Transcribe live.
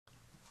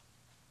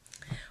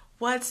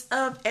What's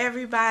up,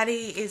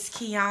 everybody? It's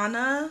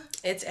Kiana.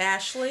 It's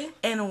Ashley.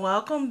 And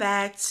welcome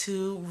back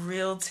to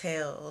Real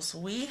Tales.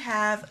 We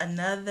have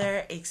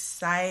another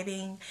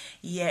exciting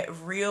yet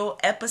real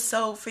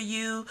episode for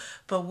you,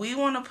 but we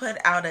want to put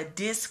out a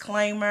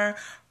disclaimer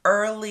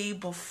early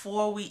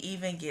before we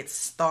even get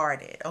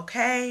started,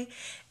 okay?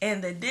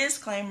 And the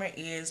disclaimer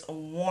is a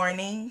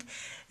warning.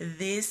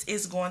 This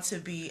is going to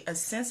be a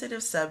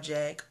sensitive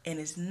subject and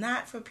it's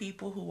not for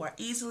people who are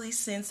easily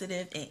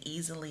sensitive and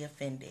easily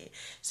offended.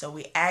 So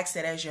we ask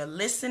that as you're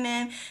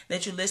listening,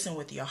 that you listen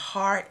with your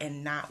heart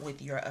and not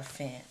with your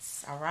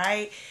offense, all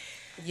right?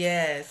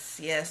 Yes.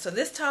 So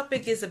this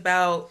topic is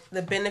about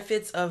the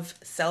benefits of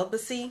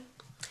celibacy.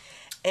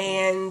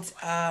 And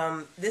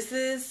this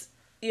is,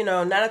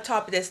 not a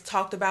topic that's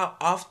talked about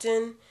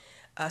often,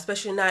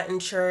 especially not in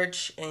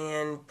church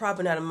and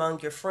probably not among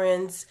your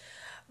friends.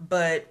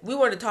 But we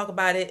wanted to talk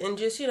about it and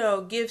just,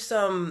 give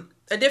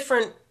a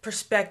different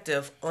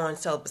perspective on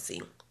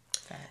celibacy.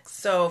 Facts.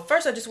 So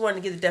first, I just wanted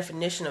to give the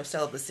definition of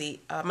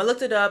celibacy. I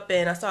looked it up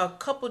and I saw a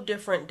couple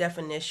different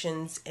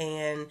definitions.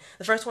 And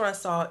the first one I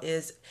saw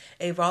is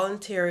a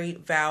voluntary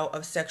vow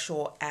of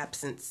sexual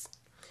absence.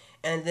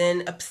 And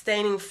then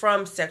abstaining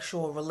from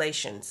sexual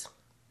relations.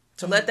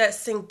 So let that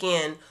sink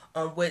in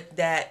on what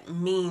that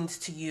means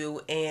to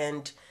you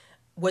and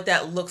what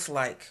that looks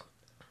like.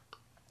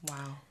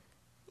 Wow.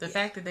 The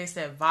fact that they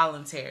said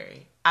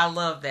voluntary, I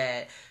love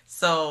that.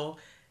 So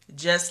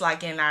just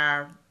like in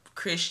our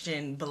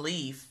Christian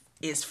belief,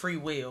 it's free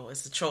will,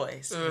 it's a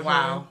choice. Mm-hmm.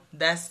 Wow.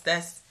 That's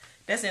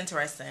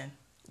interesting.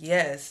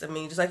 Yes,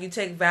 just like you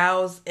take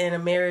vows in a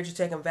marriage, you're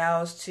taking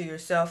vows to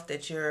yourself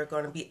that you're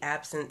going to be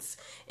absent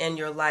in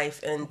your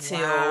life until...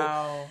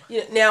 Wow.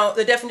 Now,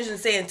 the definition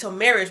say until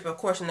marriage, but of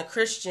course in the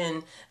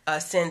Christian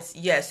sense,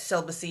 yes,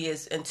 celibacy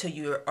is until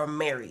you are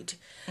married.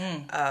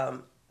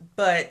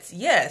 But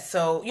yeah,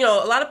 so,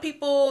 a lot of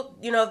people,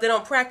 they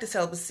don't practice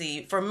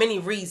celibacy for many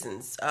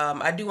reasons.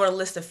 I do want to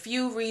list a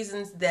few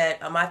reasons that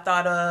I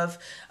thought of,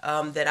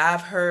 that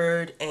I've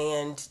heard,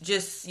 and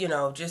just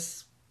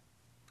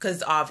because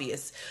it's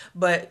obvious.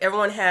 But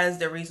everyone has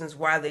their reasons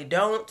why they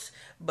don't.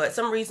 But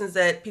some reasons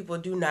that people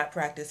do not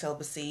practice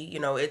celibacy,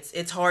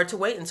 it's hard to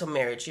wait until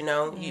marriage,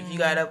 If you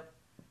got a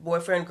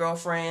boyfriend,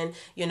 girlfriend,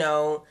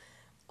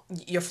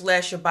 your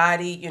flesh, your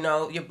body,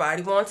 your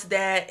body wants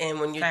that. And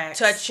when you're Facts.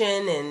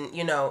 touching and,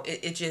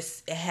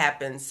 it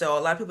happens. So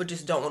a lot of people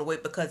just don't want to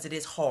wait because it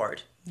is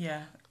hard.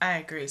 Yeah, I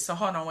agree. So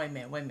hold on, wait a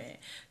minute.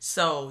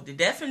 So the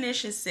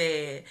definition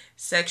said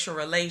sexual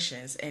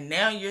relations, and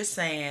now you're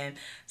saying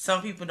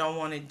some people don't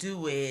want to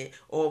do it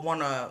or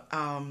want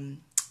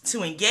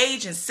to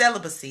engage in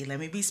celibacy. Let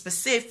me be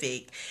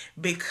specific,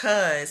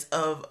 because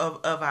of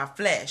our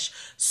flesh.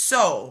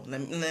 So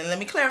let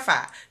me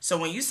clarify. So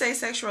when you say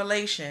sexual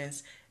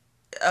relations,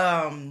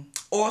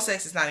 oral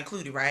sex is not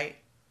included, right?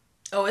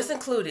 Oh, it's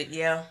included,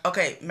 yeah.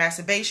 Okay,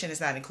 masturbation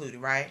is not included,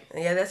 right?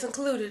 Yeah, that's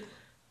included.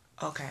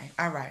 Okay,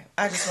 all right.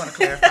 I just want to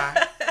clarify.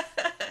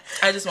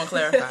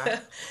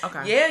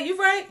 Okay. Yeah, you're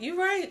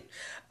right.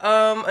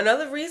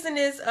 Another reason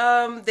is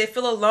they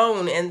feel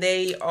alone and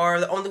they are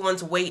the only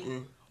ones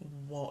waiting.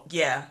 Well,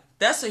 yeah,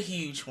 that's a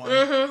huge one.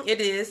 Mm-hmm,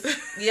 it is.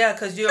 Yeah,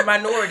 because you're a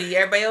minority.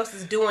 Everybody else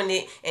is doing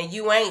it and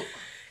you ain't.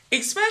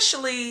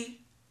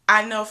 Especially,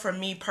 I know for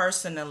me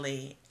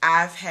personally,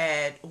 I've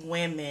had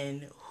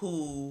women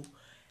who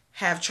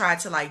have tried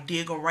to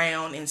dig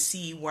around and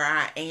see where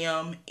I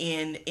am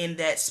in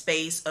that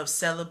space of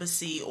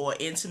celibacy or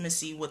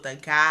intimacy with a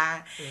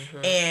guy,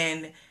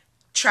 and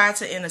try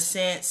to, in a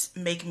sense,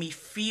 make me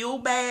feel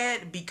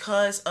bad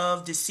because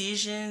of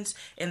decisions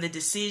and the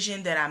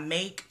decision that I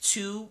make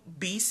to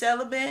be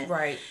celibate.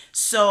 Right.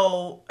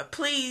 So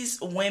please,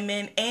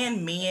 women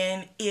and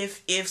men,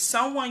 if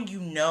someone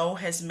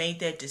has made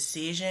that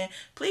decision,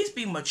 please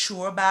be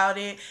mature about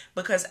it,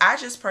 because I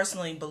just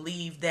personally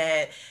believe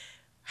that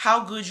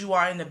how good you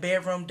are in the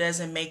bedroom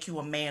doesn't make you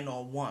a man or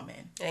a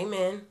woman.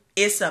 Amen.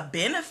 It's a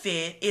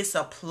benefit, it's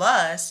a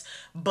plus,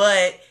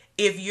 but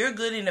if you're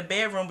good in the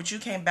bedroom but you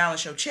can't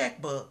balance your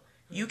checkbook,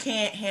 you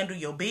can't handle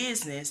your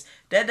business,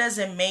 that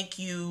doesn't make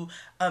you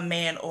a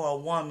man or a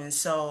woman.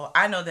 So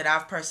I know that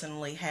I've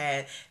personally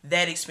had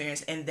that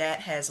experience, and that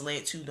has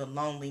led to the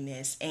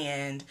loneliness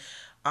and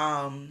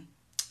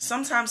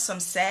sometimes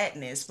some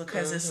sadness,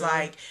 because it's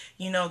like,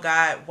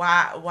 God,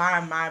 why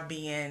am I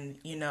being,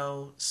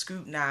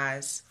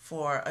 scrutinized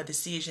for a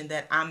decision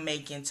that I'm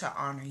making to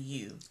honor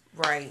you?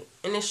 Right.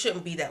 And it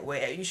shouldn't be that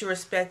way. You should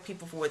respect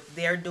people for what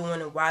they're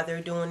doing and why they're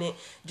doing it.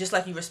 Just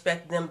like you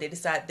respect them, they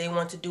decide they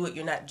want to do it.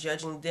 You're not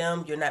judging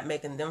them. You're not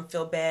making them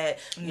feel bad.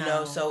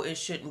 So it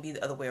shouldn't be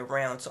the other way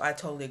around. So I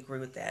totally agree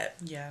with that.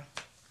 Yeah.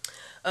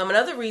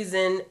 Another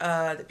reason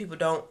that people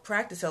don't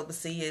practice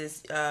celibacy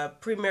is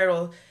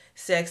premarital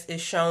sex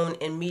is shown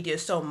in media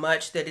so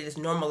much that it is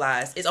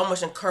normalized. It's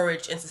almost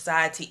encouraged in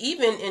society,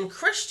 even in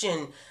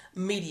Christian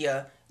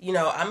media. You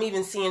know, I'm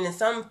even seeing in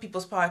some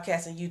people's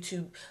podcasts and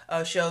YouTube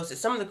shows that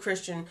some of the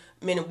Christian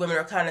men and women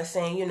are kind of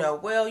saying, you know,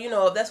 well, you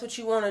know, if that's what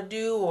you want to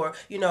do, or,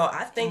 you know,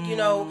 I think, you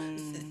know,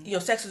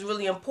 sex is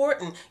really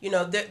important. You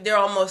know, they're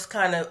almost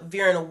kind of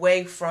veering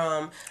away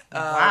from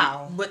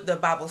what the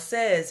Bible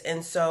says.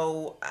 And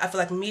so I feel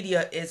like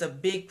media is a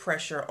big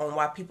pressure on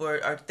why people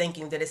are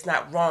thinking that it's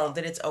not wrong,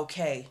 that it's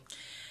okay.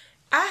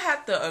 I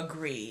have to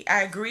agree.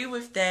 I agree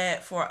with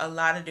that for a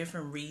lot of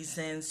different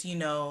reasons. You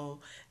know,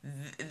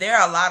 there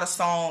are a lot of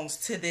songs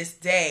to this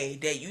day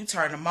that you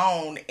turn them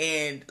on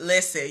and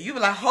listen, you be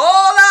like,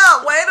 hold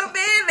up, wait a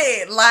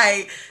minute.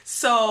 Like,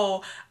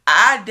 so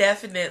I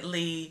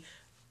definitely,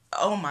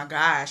 oh my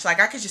gosh, like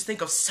I could just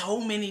think of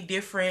so many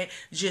different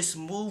just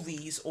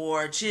movies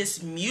or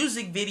just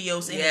music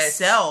videos in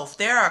itself.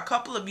 There are a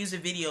couple of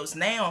music videos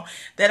now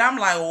that I'm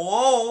like,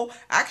 whoa,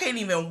 I can't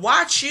even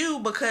watch you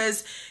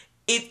because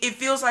it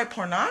feels like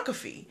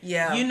pornography.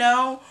 Yeah. You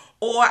know?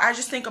 Or I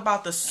just think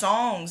about the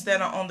songs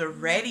that are on the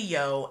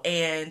radio,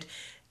 and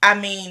I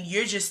mean,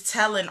 you're just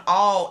telling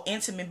all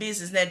intimate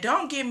business. Now,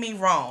 don't get me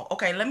wrong.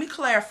 Okay, let me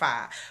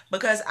clarify,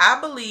 because I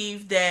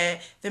believe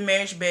that the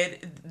marriage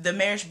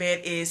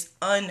bed is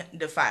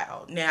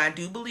undefiled. Now, I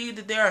do believe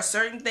that there are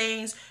certain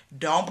things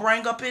don't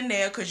bring up in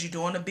there because you're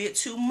doing a bit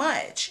too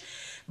much.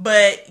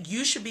 But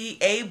you should be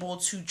able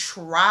to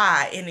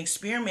try and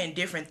experiment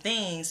different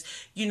things.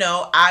 You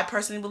know, I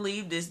personally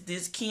believe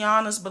this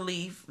Kiana's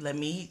belief. Let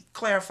me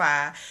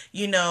clarify,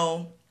 you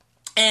know,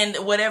 and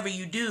whatever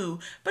you do,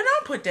 but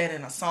don't put that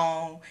in a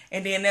song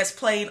and then that's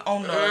played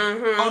on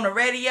the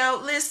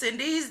radio. Listen,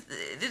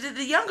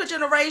 the younger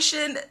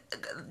generation,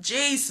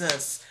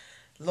 Jesus.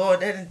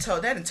 Lord, that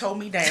done told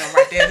me down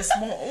right there this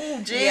morning.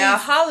 Oh, geez. Yeah,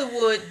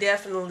 Hollywood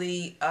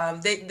definitely.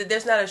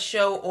 There's not a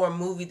show or a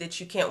movie that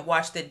you can't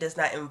watch that does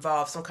not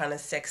involve some kind of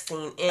sex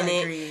scene in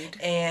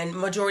it. And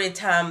majority of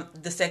the time,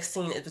 the sex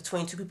scene is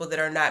between two people that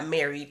are not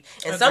married.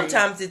 And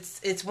sometimes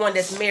it's one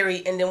that's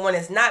married and then one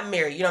that's not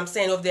married. You know what I'm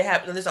saying? If they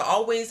have, there's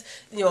always,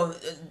 you know,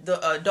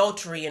 the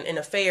adultery and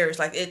affairs.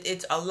 Like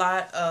it's a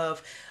lot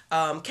of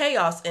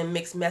chaos and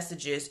mixed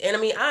messages. And I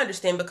mean, I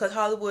understand because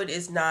Hollywood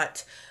is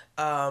not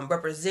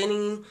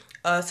representing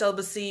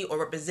celibacy or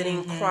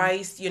representing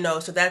Christ, you know,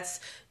 so that's,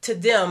 to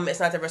them,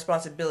 it's not their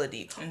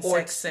responsibility. And or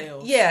sex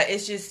sales. Yeah,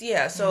 it's just,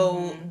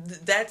 so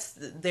that's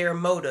their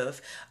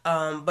motive.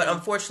 But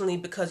unfortunately,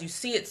 because you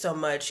see it so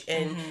much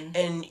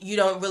and you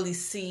don't really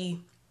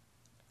see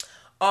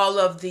all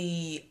of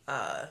the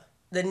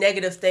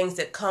negative things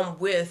that come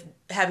with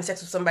having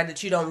sex with somebody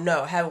that you don't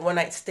know, having one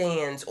night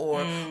stands,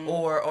 or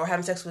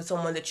having sex with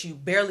someone that you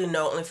barely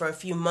know only for a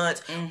few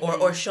months,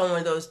 or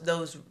showing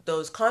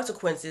those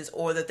consequences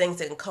or the things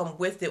that can come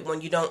with it when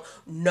you don't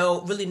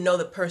really know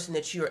the person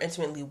that you're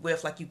intimately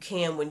with, like you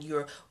can when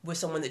you're with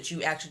someone that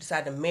you actually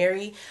decide to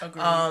marry.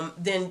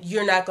 Then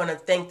you're not going to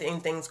think that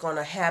anything's going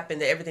to happen,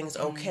 that everything's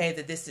okay,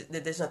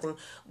 that there's nothing.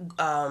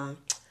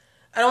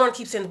 I don't want to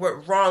keep saying the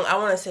word wrong. I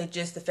want to say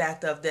just the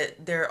fact of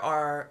that there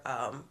are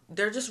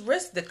just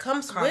risks that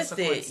comes with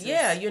it.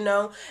 Yeah, you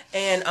know,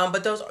 and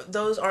but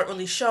those aren't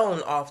really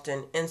shown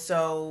often, and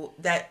so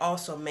that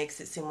also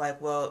makes it seem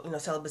like, well, you know,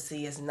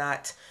 celibacy is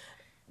not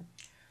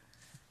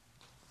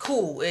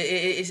cool.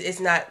 It's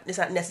not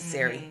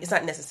necessary. It's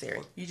not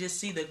necessary. You just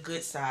see the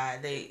good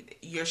side.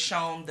 You're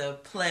shown the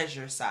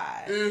pleasure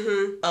side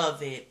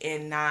of it,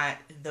 and not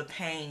the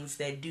pains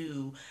that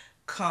do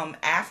come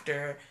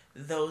after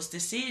those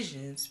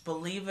decisions.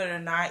 Believe it or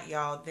not,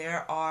 y'all,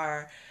 there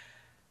are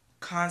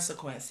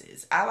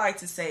consequences. I like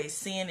to say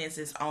sin is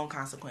its own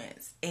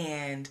consequence,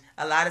 and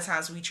a lot of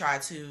times we try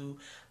to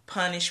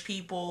punish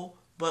people,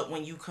 but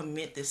when you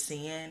commit the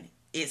sin,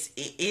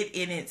 it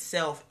in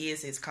itself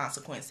is its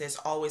consequence. There's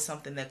always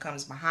something that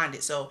comes behind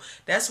it. So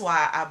that's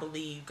why I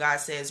believe God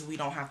says we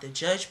don't have to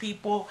judge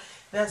people.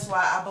 That's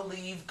why I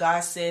believe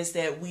God says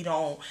that we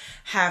don't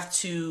have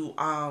to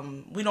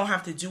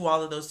do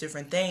all of those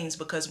different things,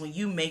 because when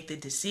you make the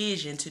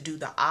decision to do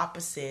the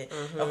opposite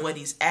of what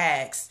He's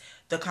asked,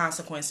 the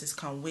consequences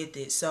come with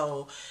it.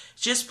 So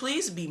just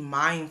please be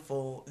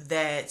mindful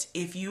that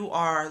if you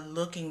are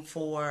looking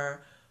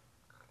for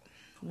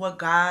what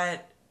God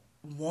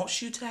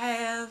wants you to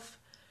have,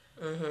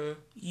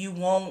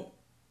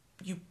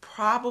 you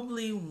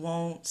probably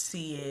won't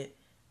see it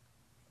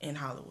in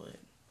Hollywood.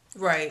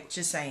 Right.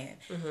 Just saying.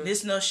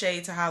 There's no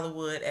shade to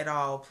Hollywood at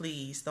all.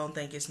 Please don't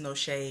think it's no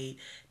shade.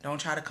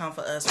 Don't try to come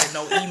for us with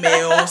no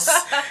emails.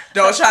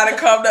 Don't try to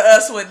come to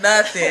us with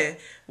nothing.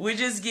 We're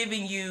just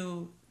giving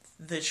you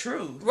the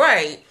truth.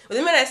 Right. Well,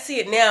 they may not see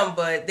it now,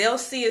 but they'll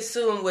see it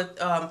soon with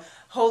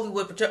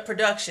Hollywood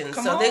Productions.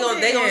 So they're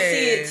gonna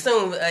see it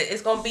soon.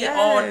 It's gonna be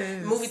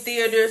on movie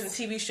theaters and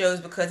TV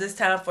shows, because it's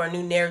time for a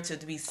new narrative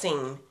to be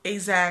seen.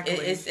 Exactly.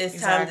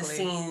 It's time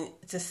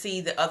to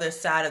see the other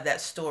side of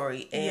that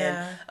story,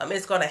 and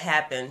it's gonna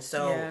happen.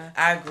 So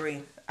I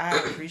agree. I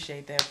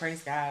appreciate that.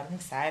 Praise God. I'm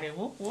excited.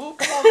 Whoop whoop.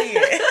 Come on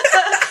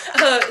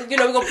in. You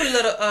know, we're gonna put a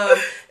little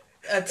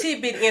a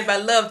tidbit in by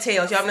Love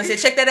Tales. Y'all gonna say,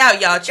 check that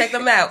out, y'all. Check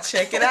them out.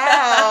 Check it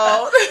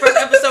out. First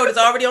episode is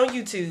already on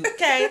YouTube.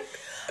 Okay.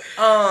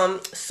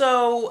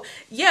 So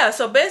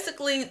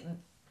basically,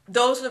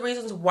 those are the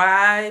reasons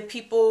why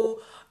people,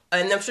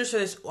 and I'm sure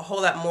there's a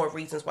whole lot more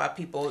reasons why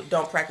people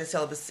don't practice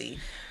celibacy.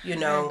 You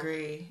know, I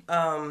agree.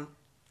 And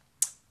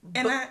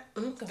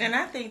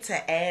I think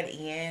to add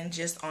in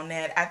just on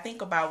that, I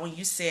think about when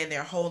you said there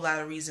are a whole lot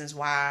of reasons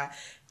why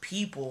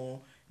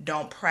people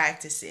don't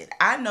practice it.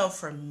 I know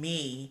for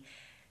me,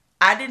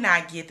 I did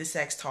not get the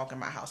sex talk in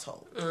my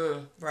household.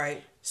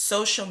 Right.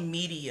 Social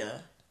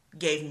media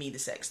gave me the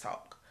sex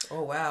talk.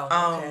 Oh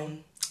wow.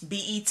 Okay.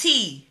 BET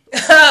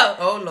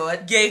oh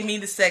Lord, gave me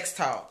the sex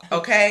talk.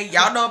 Okay,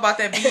 y'all know about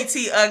that BET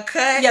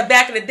Uncut? Yeah,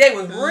 back in the day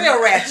was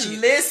real ratchet.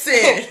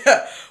 Listen,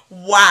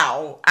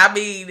 wow. I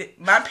mean,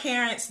 my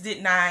parents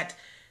did not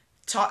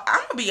talk.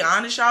 I'm gonna be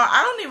honest, y'all.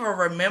 I don't even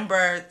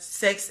remember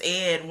sex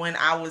ed when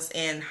I was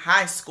in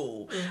high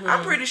school. Mm-hmm.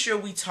 I'm pretty sure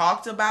we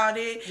talked about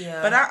it,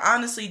 but I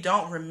honestly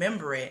don't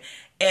remember it.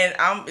 And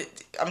I'm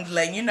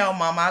letting you know,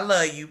 Mom, I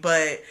love you,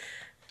 but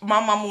my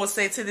mama will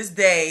say to this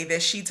day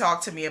that she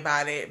talked to me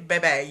about it.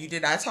 Baby, you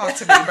did not talk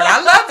to me, but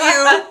I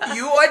love you.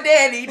 You or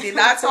Daddy did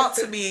not talk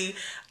to me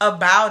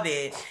about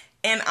it.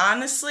 And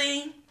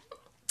honestly,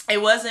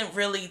 it wasn't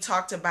really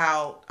talked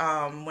about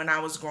when I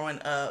was growing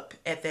up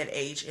at that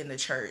age in the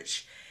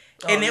church.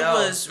 And it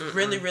was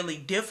really, really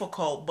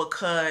difficult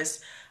because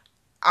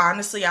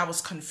honestly, I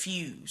was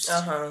confused.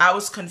 I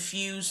was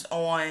confused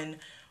on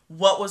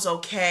what was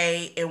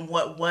okay and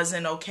what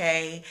wasn't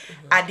okay.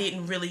 I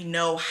didn't really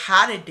know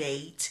how to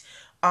date.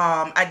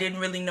 I didn't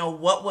really know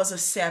what was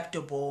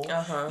acceptable.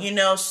 You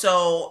know,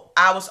 so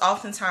I was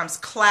oftentimes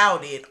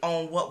clouded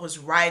on what was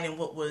right and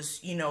what was,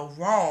 you know,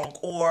 wrong,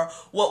 or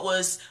what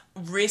was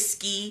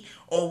risky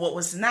or what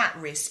was not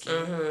risky.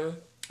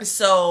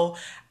 So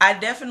I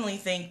definitely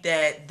think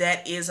that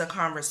that is a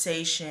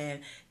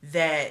conversation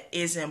that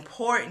is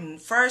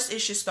important. First, it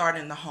should start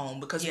in the home,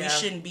 because we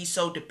shouldn't be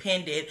so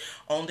dependent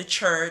on the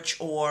church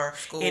or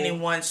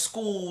anyone's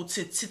school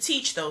to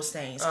teach those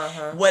things.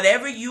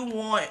 Whatever you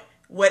want,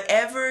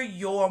 whatever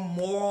your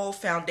moral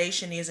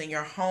foundation is in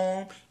your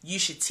home, you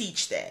should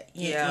teach that.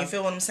 You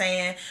feel what I'm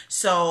saying?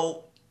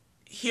 So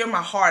hear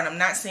my heart. I'm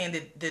not saying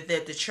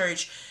that the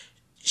church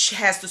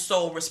has the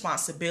sole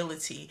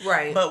responsibility,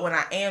 right? But what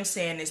I am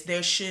saying is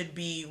there should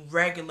be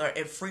regular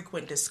and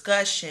frequent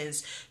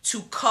discussions to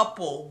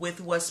couple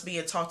with what's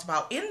being talked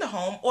about in the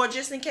home, or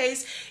just in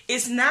case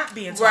it's not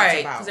being talked about.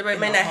 Right, because everybody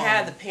may not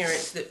have the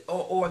parents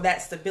or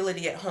that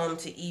stability at home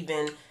to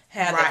even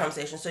have that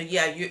conversation. So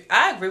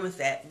I agree with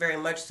that very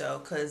much so,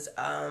 because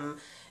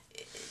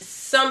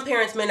some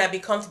parents may not be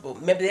comfortable.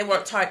 Maybe they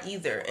weren't taught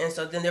either. And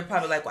so then they're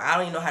probably like, well, I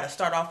don't even know how to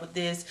start off with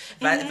this.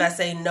 If I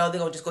say no, they're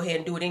going to just go ahead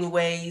and do it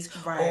anyways.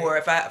 Right. Or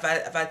if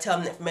I tell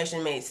them the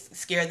information, it may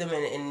scare them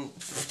and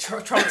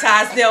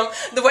traumatize them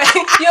the way,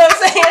 you know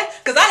what I'm saying?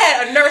 Because I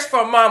had a nurse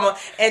for a mama,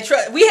 and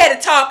we had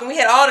to talk, and we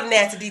had all the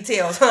nasty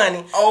details,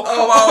 honey. Oh,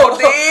 come on,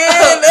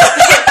 then.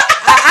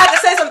 I have to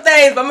say some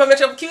things, but I'm going to make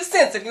sure I'm cute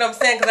sensitive, you know what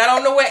I'm saying? Because I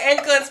don't know where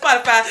Anchor and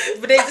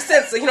Spotify, but they just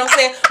censor, you know what I'm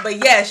saying?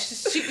 But yeah,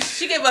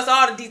 she gave us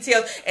all the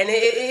details, and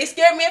it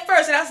scared me at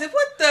first, and I said,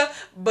 what the?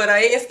 But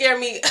it didn't scare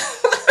me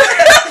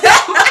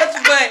that much.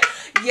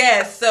 But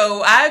yeah,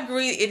 so I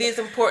agree, it is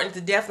important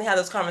to definitely have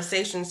those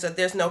conversations so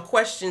there's no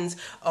questions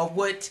of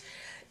what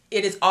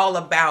it is all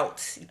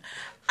about.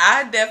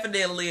 I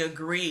definitely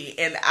agree,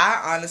 and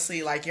I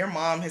honestly, like, your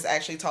mom has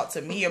actually talked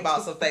to me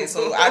about some things,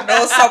 so I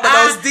know some of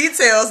those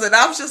details, and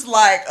I'm just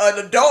like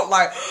an adult,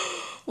 like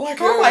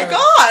oh my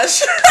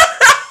gosh.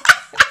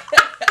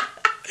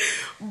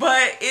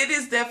 But it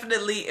is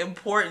definitely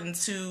important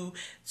to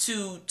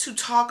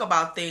talk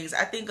about things.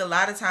 I think a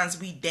lot of times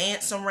we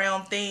dance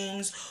around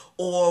things,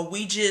 or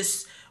we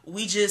just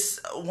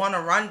want to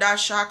run that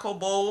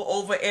shakobo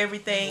over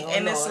everything,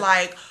 it's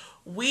like,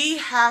 we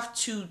have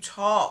to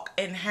talk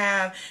and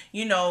have,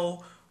 you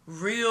know,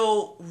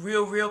 real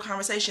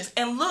conversations.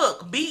 And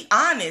look, be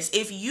honest.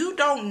 If you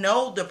don't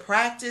know the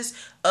practice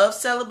of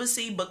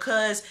celibacy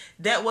because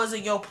that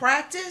wasn't your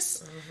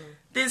practice,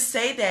 then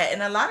say that.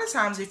 And a lot of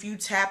times if you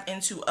tap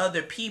into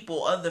other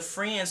people, other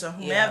friends or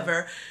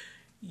whomever,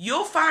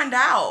 you'll find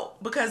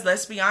out. Because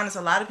let's be honest,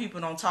 a lot of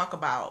people don't talk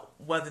about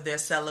whether they're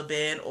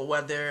celibate or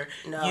whether,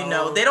 you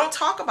know, they don't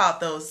talk about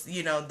those,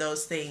 you know,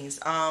 those things.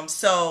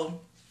 So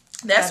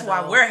that's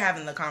why we're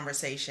having the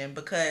conversation,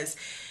 because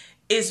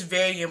it's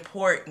very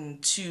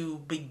important to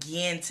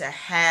begin to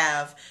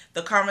have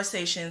the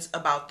conversations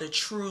about the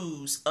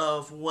truths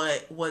of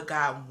what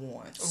God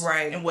wants,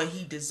 right, and what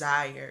He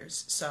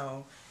desires.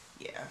 So,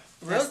 yeah,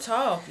 real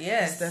talk.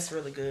 Yes, that's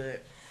really good.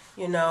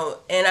 You know,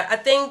 and I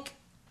think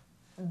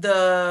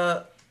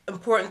the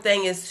important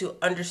thing is to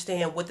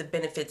understand what the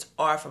benefits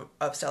are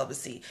of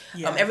celibacy.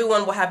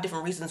 Everyone will have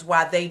different reasons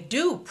why they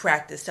do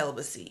practice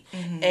celibacy,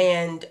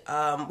 and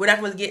we're not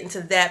going to get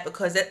into that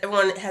because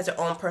everyone has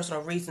their own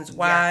personal reasons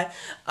why.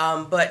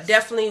 But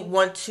definitely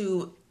want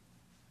to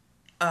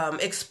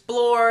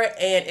explore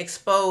and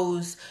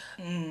expose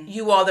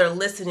you all that are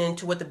listening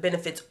to what the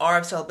benefits are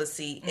of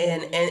celibacy,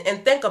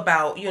 and think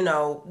about,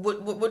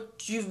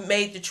 what you've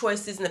made the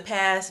choices in the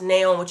past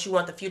now and what you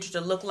want the future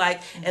to look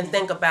like, and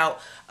think about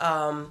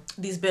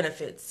these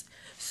benefits.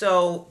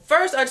 So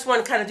first, I just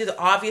want to kind of do the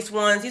obvious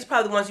ones. These are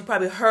probably the ones you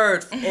probably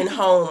heard in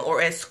home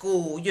or at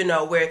school,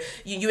 where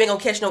you ain't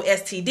gonna catch no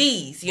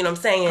STDs, you know what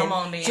I'm saying? Come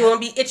on, man. You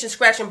won't be itching,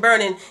 scratching,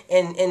 burning,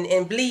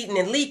 and bleeding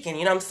and leaking,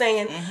 you know what I'm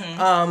saying?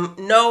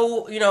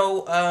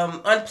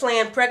 No,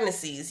 unplanned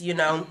pregnancies,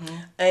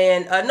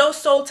 and no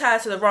soul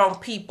ties to the wrong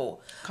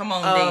people. Come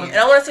on, Dan. And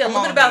I want to say a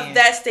little bit about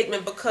that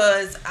statement,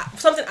 because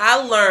something I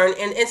learned,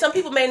 and some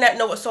people may not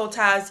know what soul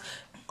ties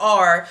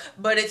are,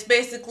 but it's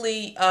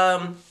basically...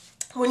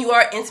 when you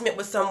are intimate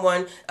with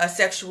someone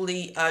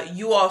sexually,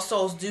 you all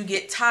souls do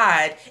get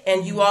tied,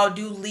 and you all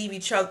do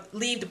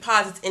leave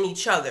deposits in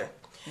each other.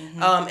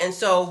 And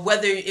so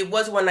whether it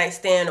was one night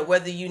stand, or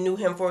whether you knew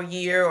him for a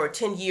year or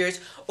 10 years,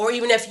 or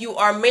even if you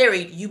are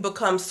married, you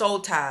become soul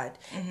tied.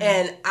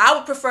 And I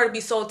would prefer to be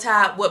soul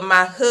tied with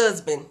my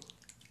husband.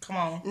 Come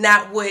on.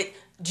 Not with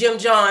Jim,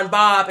 John,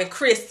 Bob, and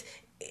Chris,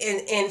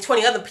 and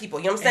 20 other people.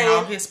 You know what I'm saying? And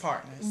all his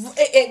partners.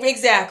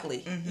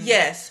 Exactly.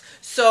 Yes.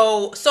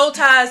 So soul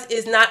ties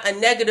is not a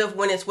negative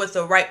when it's with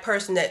the right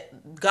person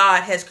that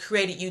God has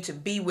created you to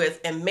be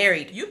with and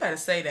married. You better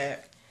say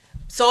that.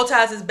 Soul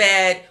ties is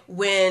bad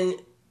when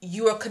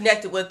you are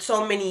connected with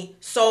so many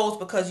souls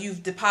because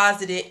you've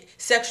deposited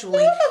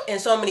sexually in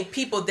so many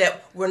people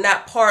that were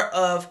not part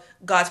of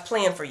God's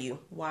plan for you.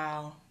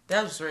 Wow.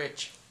 That was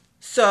rich.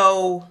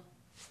 So,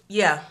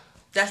 yeah.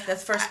 That's the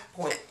first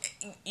point.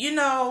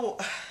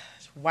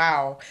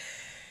 Wow.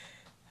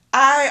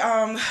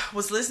 I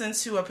was listening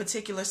to a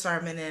particular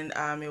sermon,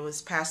 and it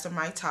was Pastor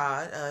Mike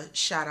Todd.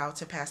 Shout out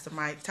to Pastor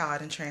Mike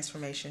Todd and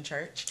Transformation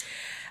Church.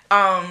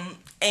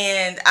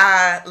 And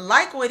I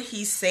like what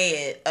he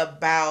said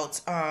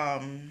about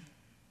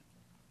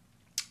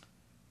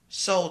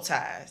soul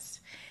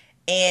ties.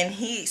 And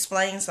he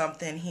explained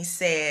something. He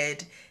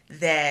said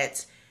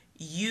that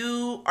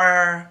you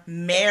are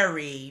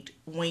married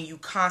when you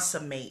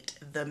consummate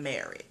the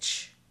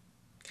marriage.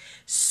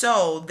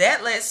 So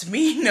that lets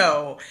me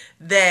know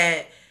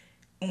that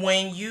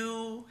when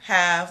you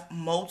have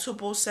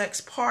multiple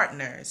sex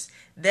partners,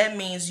 that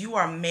means you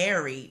are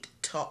married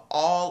to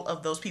all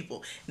of those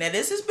people. Now,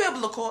 this is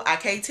biblical. I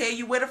can't tell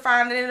you where to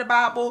find it in the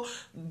Bible.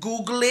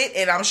 Google it,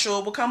 and I'm sure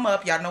it will come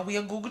up. Y'all know we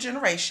a Google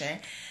generation.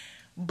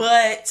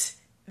 But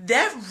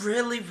that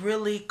really,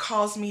 really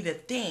caused me to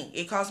think.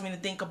 It caused me to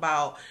think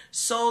about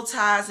soul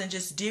ties and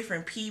just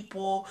different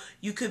people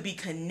you could be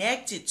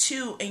connected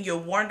to, and you're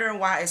wondering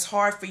why it's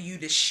hard for you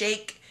to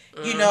shake,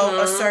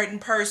 a certain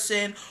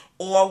person,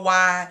 or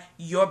why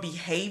your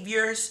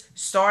behaviors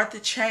start to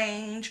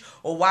change,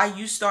 or why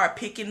you start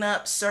picking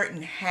up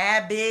certain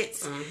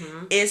habits.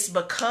 It's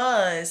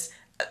because,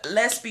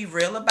 let's be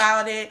real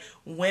about it,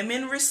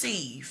 women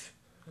receive.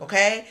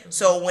 Okay?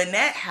 So when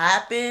that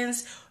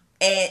happens,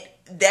 and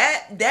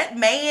that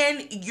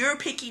man, you're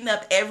picking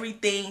up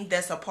everything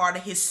that's a part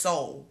of his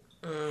soul.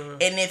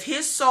 And if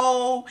his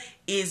soul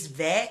is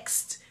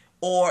vexed,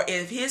 or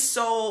if his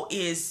soul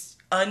is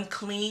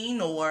unclean,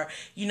 or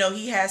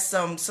he has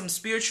some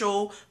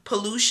spiritual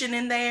pollution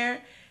in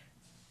there,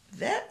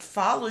 that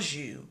follows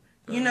you.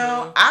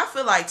 I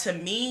feel like, to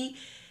me,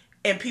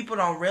 and people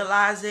don't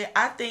realize it,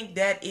 I think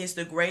that is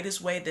the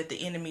greatest way that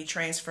the enemy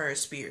transfers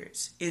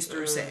spirits, is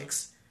through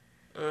sex.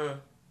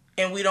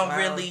 And we don't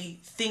really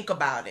think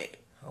about it.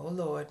 Oh,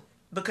 Lord.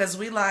 Because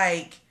we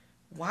like,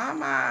 why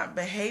am I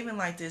behaving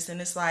like this?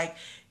 And it's like,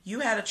 you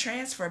had a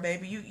transfer,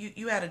 baby.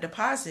 You had a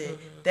deposit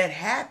that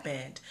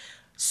happened.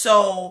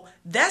 So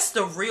that's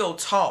the real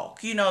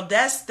talk.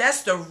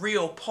 That's the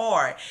real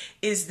part,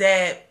 is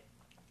that,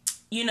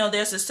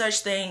 there's a such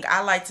thing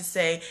I like to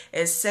say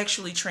as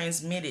sexually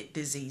transmitted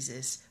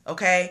diseases,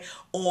 okay?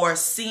 Or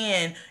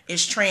sin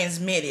is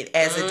transmitted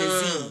as a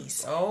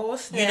disease. Oh,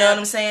 snap. You know what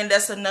I'm saying?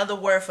 That's another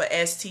word for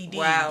STD.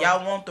 Wow.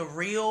 Y'all want the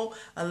real?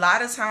 A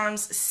lot of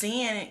times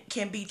sin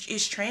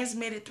is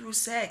transmitted through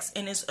sex,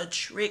 and it's a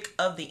trick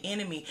of the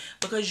enemy,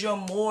 because you're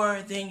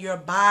more than your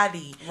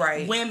body.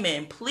 Right.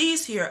 Women,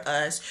 please hear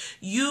us.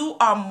 You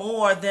are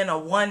more than a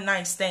one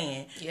night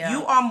stand. Yeah.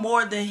 You are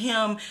more than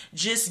him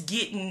just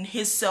getting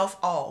himself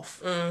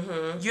off.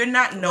 You're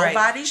not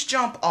nobody's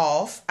jump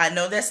off. I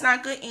know that's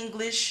not good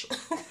English,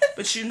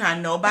 but you're not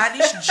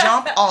nobody's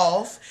jump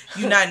off.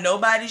 You're not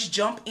nobody's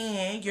jump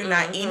in. You're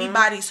not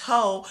anybody's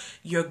hoe.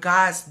 You're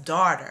God's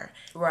daughter.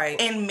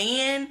 Right. And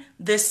men,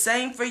 the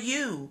same for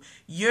you.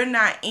 You're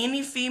not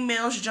any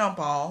female's jump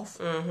off.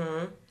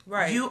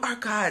 Right. You are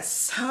God's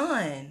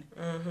son.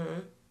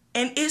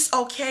 And it's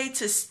okay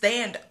to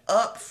stand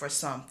up for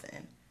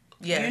something.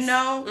 Yes.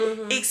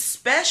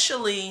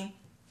 Especially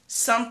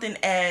something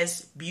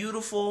as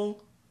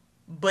beautiful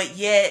but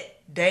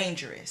yet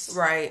dangerous.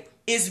 Right.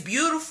 It's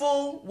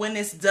beautiful when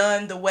it's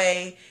done the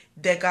way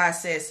that God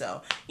says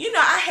so.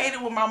 I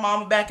hated with my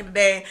mama back in the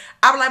day.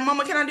 I was like,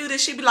 Mama, can I do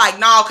this? She'd be like,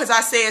 no, because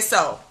I said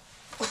so.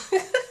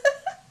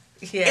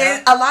 Yeah.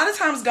 And a lot of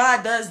times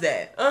God does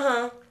that.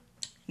 Uh-huh.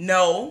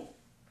 No.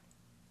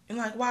 And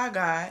like, why,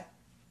 God?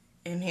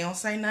 And he don't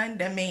say nothing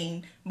that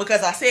mean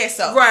because I said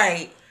so.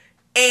 Right.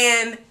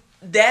 And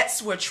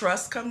that's where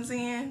trust comes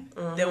in.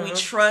 That we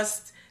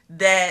trust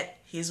that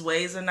his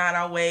ways are not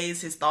our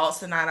ways, his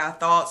thoughts are not our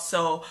thoughts.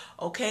 So,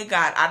 okay,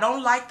 God, I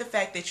don't like the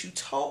fact that you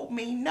told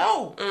me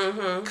no.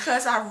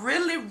 Because I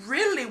really,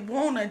 really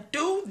want to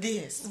do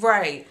this.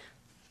 Right.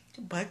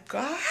 But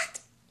God,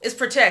 it's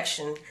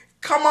protection.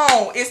 Come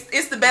on.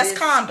 It's the best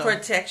condom.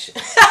 Protection.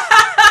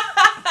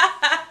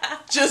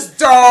 Just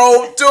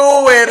don't do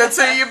it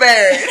until you're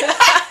married.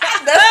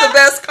 That's the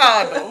best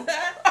condom.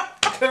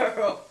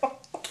 Girl.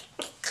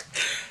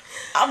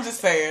 I'm just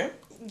saying.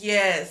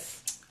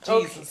 Yes.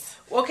 Jesus.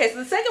 Okay,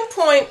 so the second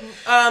point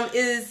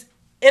is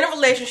in a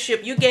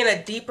relationship, you gain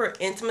a deeper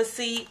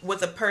intimacy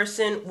with a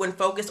person when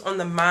focused on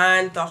the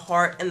mind, the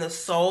heart, and the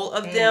soul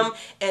of them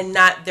and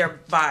not their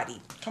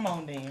body. Come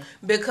on, Dan.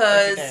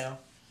 Because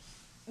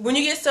when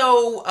you get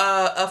so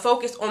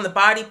focused on the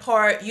body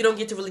part, you don't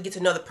get to really get to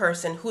know the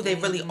person, who they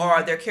really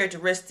are, their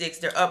characteristics,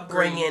 their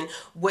upbringing,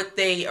 what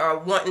they are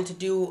wanting to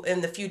do in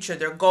the future,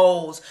 their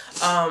goals,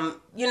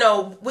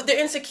 with their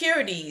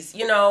insecurities,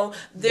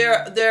 their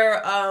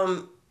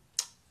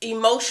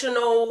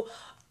emotional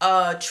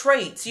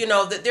traits.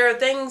 That there are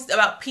things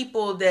about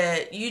people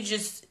that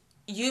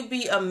you'd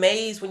be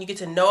amazed when you get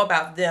to know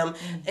about them,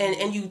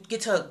 and you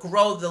get to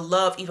grow the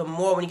love even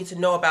more when you get to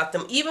know about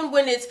them, even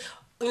when it's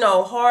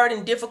hard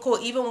and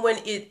difficult, even when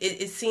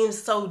it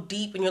seems so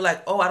deep and you're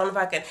like, oh, I don't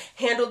know if I can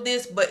handle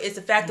this, but it's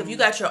the fact of you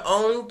got your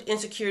own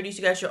insecurities,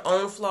 you got your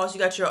own flaws, you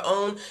got your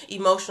own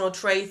emotional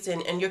traits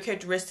and your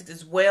characteristics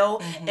as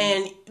well.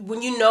 And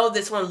when you know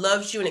that someone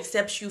loves you and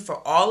accepts you for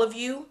all of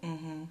you,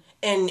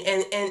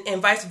 and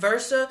vice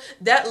versa,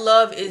 that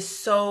love is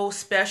so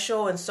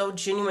special and so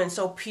genuine and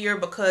so pure,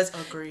 because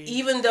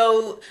even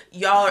though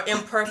y'all are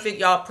imperfect,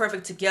 y'all are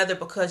perfect together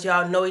because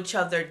y'all know each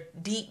other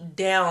deep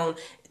down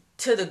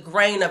to the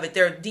grain of it,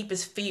 their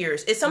deepest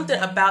fears. It's something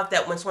about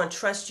that when someone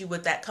trusts you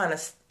with that kind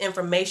of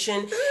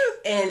information,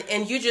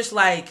 and you just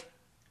like,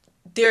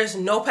 there's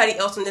nobody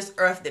else on this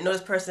earth that knows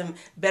this person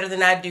better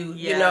than I do.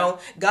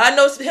 God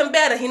knows him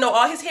better. He knows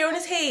all his hair on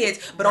his head,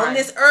 but on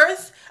this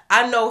earth,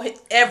 I know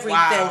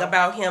everything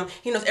about him.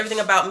 He knows everything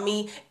about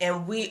me,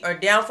 and we are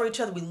down for each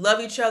other. We love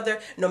each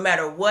other no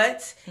matter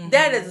what.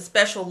 That is a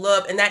special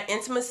love, and that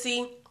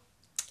intimacy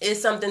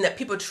is something that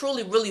people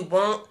truly, really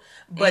want.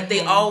 But they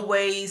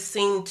always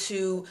seem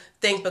to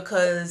think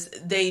because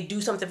they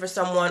do something for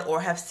someone or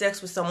have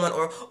sex with someone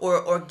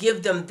or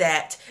give them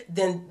that,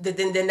 then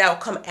that will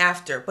come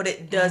after. But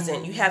it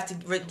doesn't. You have to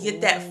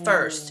get that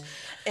first.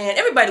 And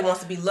everybody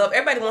wants to be loved.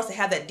 Everybody wants to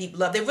have that deep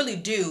love. They really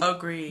do.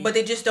 Agreed. But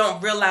they just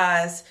don't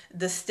realize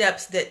the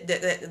steps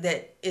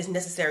that is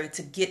necessary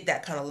to get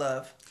that kind of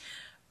love.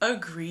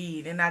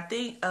 Agreed. And I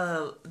think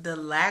the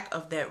lack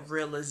of that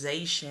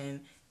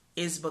realization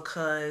is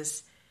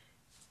because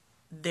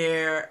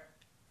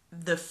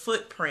the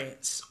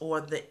footprints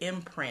or the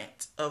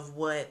imprint of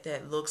what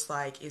that looks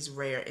like is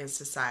rare in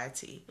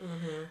society.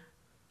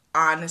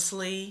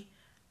 Honestly,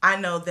 I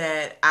know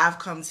that I've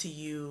come to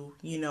you,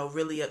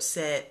 really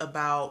upset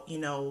about,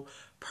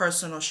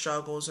 personal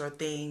struggles or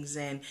things.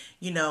 And,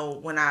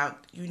 when I,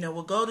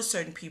 will go to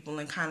certain people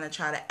and kind of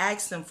try to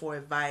ask them for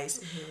advice,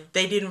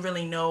 they didn't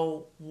really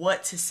know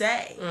what to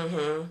say.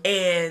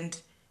 And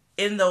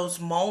in those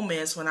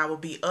moments when I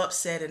would be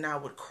upset and I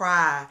would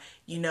cry,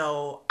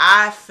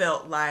 I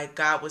felt like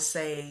God was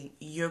saying,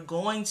 you're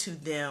going to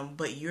them,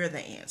 but you're the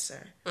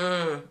answer.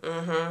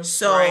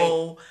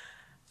 So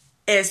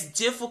as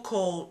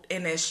difficult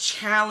and as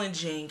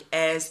challenging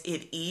as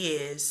it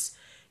is,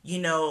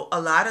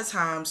 a lot of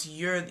times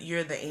you're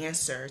the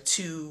answer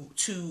to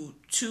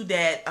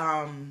that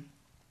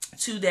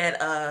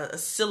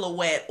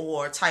silhouette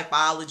or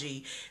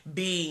typology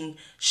being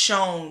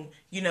shown,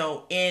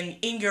 in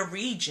your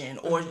region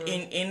or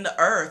in the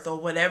earth or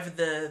whatever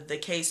the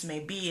case may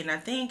be. And I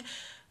think,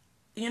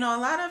 a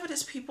lot of it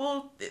is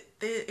people,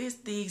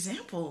 the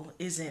example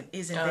isn't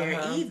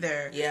there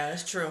either. Yeah,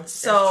 that's true.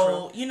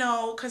 So,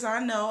 because I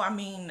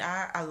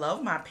I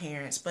love my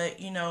parents, but,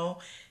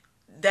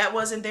 that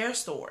wasn't their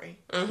story,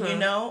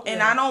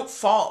 and I don't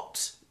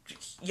fault,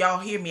 y'all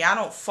hear me, I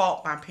don't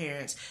fault my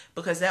parents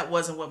because that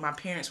wasn't what my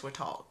parents were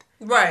taught.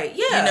 Right,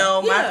 yeah.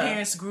 My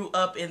parents grew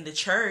up in the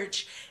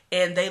church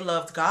and they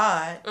loved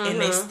God and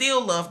they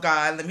still love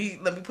God. Let me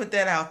put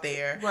that out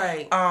there.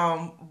 Right.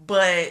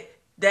 But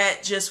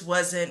that just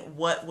wasn't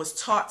what was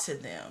taught to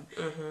them,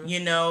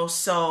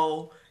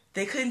 so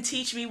they couldn't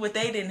teach me what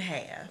they didn't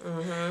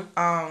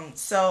have.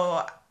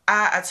 So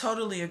I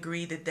totally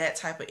agree that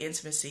type of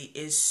intimacy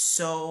is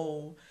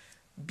so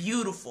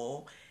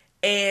beautiful.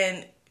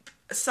 And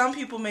some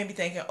people may be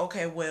thinking,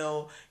 okay,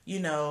 well,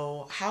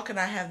 how can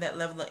I have that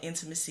level of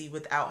intimacy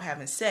without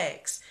having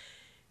sex?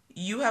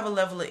 You have a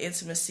level of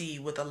intimacy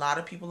with a lot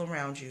of people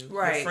around you.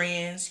 Right. Your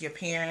friends, your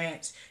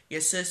parents,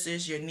 your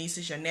sisters, your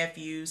nieces, your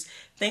nephews.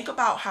 Think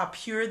about how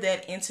pure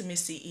that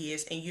intimacy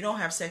is, and you don't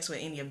have sex with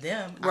any of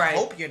them. Right. I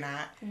hope you're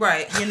not.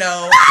 Right.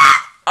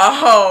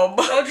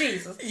 Oh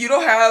Jesus. You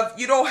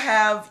don't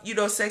have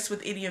sex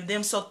with any of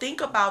them. So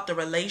think about the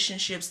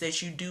relationships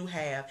that you do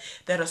have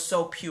that are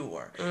so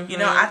pure.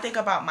 I think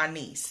about my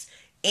niece.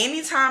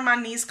 Anytime my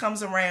niece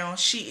comes around,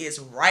 she is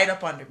right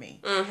up under me.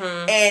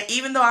 And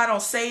even though I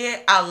don't say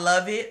it, I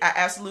love it. I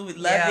absolutely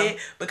love it,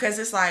 because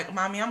it's like,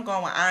 mommy, I'm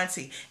going with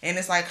auntie. And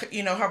it's like,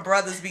 her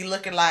brothers be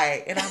looking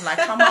like, and I'm like,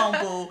 come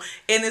on, boo.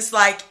 And it's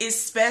like, it's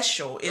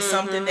special. It's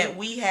something that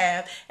we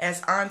have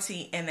as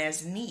auntie and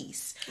as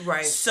niece.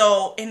 Right.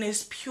 So, and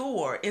it's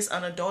pure. It's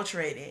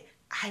unadulterated.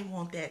 I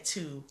want that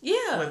too.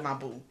 Yeah. With my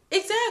boo.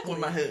 Exactly. With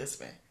my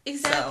husband.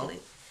 Exactly.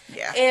 So,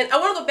 yeah. And I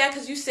want to go back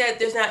because you said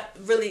there's not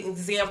really an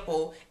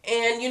example.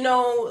 And,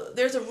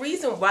 there's a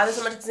reason why there's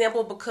so much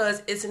example,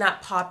 because it's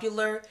not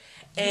popular.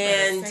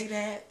 And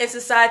in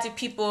society,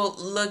 people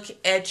look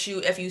at you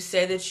if you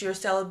say that you're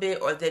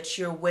celibate, or that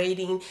you're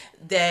waiting,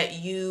 that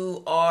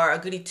you are a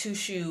goody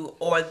two-shoe,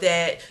 or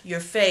that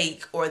you're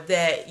fake, or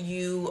that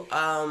you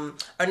are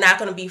not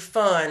going to be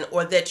fun,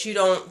 or that you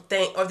don't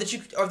think, or that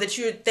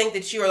you think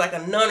that you're like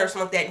a nun or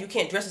something like that, and you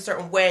can't dress a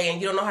certain way, and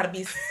you don't know how to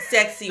be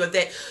sexy, or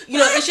that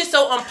it's just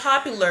so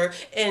unpopular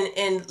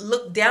and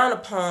looked down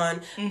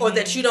upon, or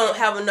that you don't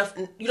have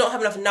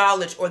enough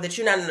knowledge, or that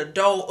you're not an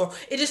adult, or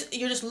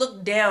you're just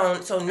looked down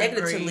so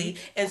negatively. Agreed.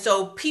 And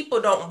so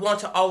people don't want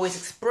to always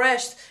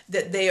express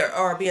that they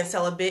are being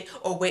celibate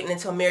or waiting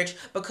until marriage,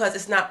 because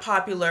it's not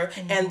popular,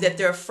 and that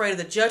they're afraid of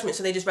the judgment,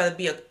 so they just rather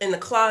be in the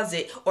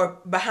closet or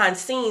behind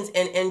scenes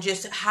and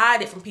just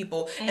hide it from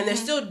people. And they're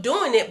still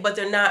doing it, but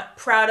they're not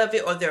proud of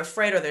it, or they're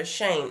afraid, or they're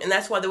ashamed. And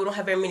that's why we don't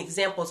have very many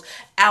examples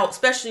out,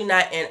 especially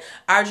not in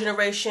our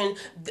generation.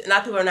 A lot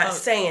of people are not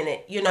saying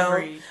it,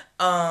 Agreed.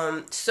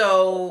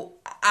 So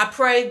I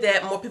pray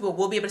that more people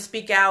will be able to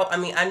speak out. I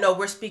mean, I know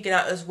we're speaking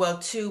out as well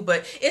too,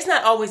 but it's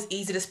not always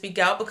easy to speak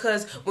out,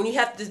 because when you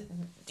have to,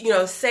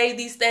 say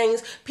these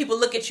things, people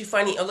look at you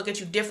funny or look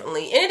at you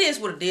differently. And it is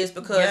what it is,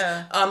 because,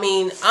 I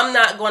mean, I'm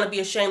not going to be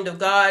ashamed of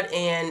God,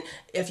 and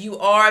if you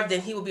are,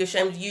 then he will be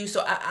ashamed of you.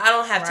 So I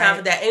don't have time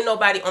for that. Ain't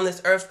nobody on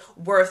this earth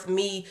worth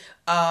me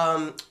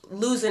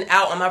losing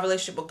out on my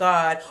relationship with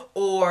God,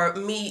 or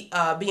me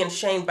being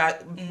ashamed by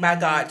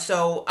God.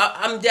 So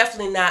I'm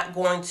definitely not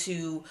going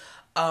to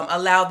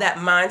allow that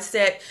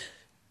mindset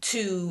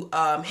to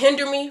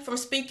hinder me from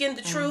speaking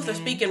the truth or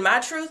speaking my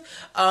truth.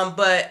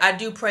 But I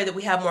do pray that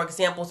we have more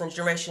examples in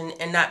generation,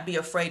 and not be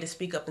afraid to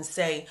speak up and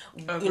say,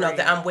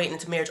 that I'm waiting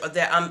to marriage, or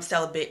that I'm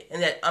celibate,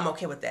 and that I'm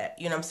okay with that.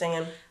 You know what I'm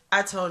saying?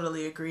 I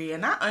totally agree.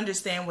 And I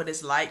understand what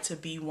it's like to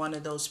be one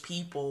of those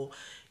people,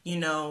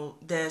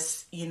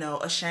 that's,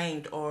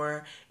 ashamed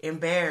or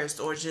embarrassed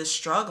or just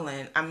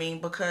struggling. I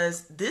mean,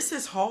 because this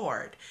is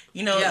hard,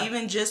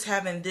 even just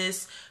having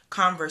this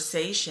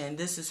conversation,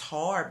 this is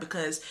hard,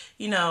 because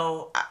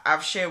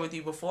I've shared with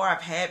you before,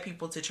 I've had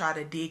people to try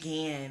to dig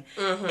in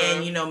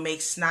and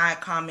make snide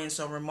comments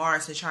or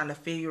remarks, and trying to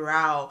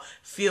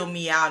feel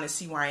me out and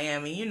see where I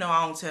am, and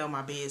I don't tell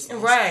my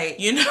business, right?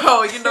 You know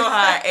how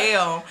I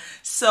am.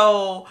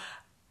 So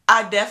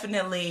I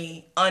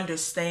definitely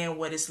understand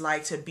what it's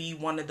like to be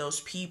one of those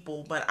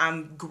people, but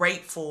I'm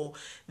grateful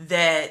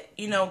that,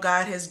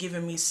 God has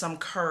given me some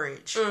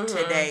courage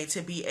today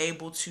to be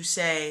able to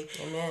say,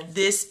 Amen,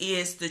 this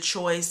is the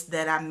choice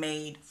that I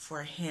made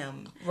for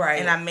him. Right.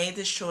 And I made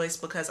this choice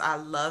because I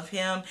love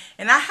him,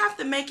 and I have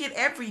to make it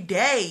every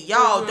day.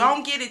 Y'all,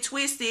 don't get it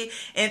twisted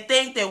and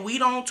think that we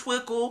don't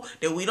twinkle,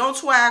 that we don't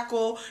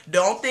twackle,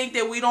 don't think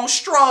that we don't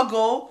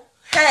struggle.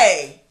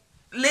 Hey,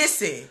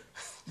 listen.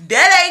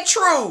 That ain't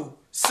true.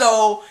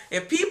 So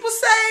if people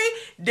say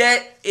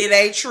that it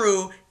ain't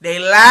true, they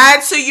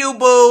lied to you,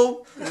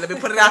 boo. Let me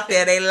put it out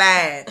there. They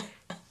lied.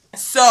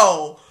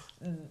 So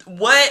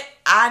what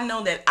I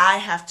know that I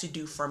have to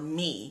do for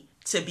me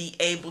to be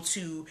able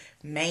to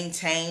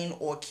maintain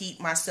or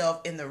keep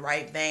myself in the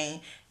right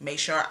vein, make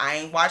sure I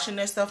ain't watching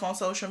that stuff on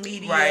social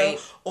media,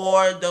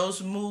 or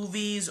those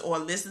movies, or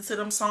listen to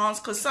them songs.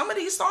 Because some of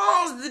these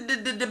songs,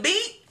 the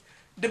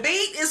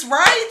beat is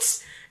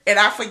right, and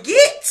I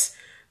forget.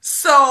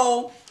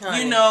 So, there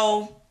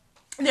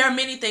are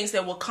many things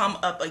that will come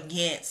up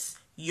against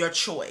your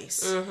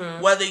choice.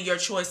 Whether your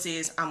choice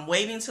is, I'm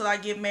waiting till I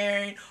get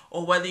married,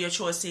 or whether your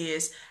choice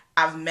is,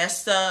 I've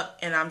messed up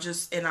and I'm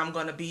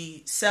going to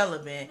be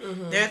celibate.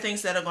 There are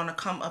things that are going to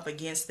come up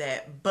against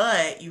that.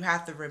 But you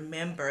have to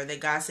remember that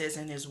God says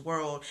in his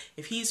word,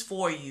 if he's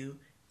for you,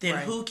 then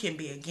who can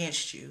be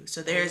against you?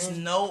 So there's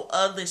no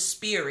other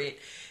spirit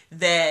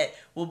that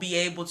will be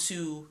able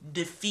to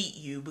defeat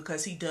you,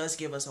 because he does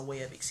give us a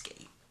way of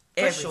escape.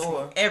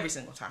 Every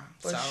single time.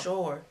 For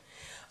sure.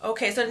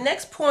 Okay, so the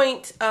next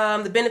point,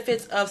 the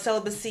benefits of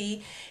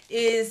celibacy,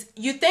 is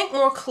you think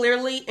more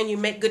clearly and you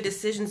make good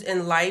decisions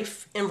in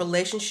life, in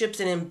relationships,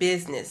 and in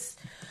business.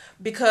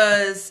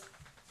 Because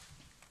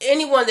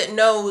anyone that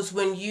knows,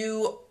 when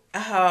you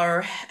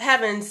are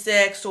having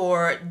sex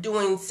or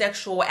doing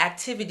sexual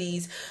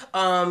activities,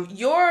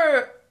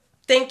 your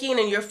thinking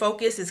and your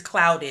focus is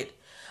clouded.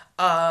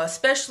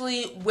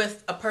 especially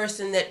with a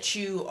person that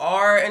you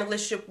are in a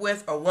relationship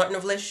with or want in a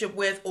relationship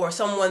with, or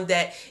someone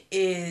that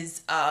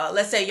is,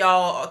 let's say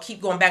y'all keep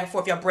going back and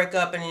forth, y'all break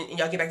up and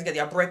y'all get back together,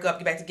 y'all break up,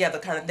 get back together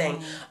kind of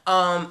thing.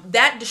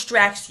 That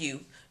distracts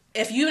you.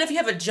 Even if you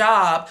have a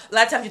job, a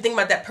lot of times you think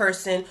about that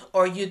person,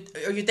 or you're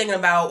thinking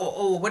about,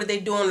 oh, what are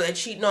they doing? Are they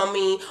cheating on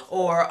me?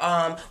 Or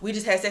we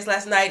just had sex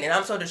last night and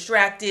I'm so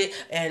distracted.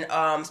 And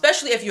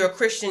especially if you're a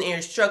Christian and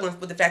you're struggling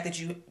with the fact that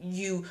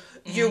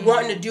you're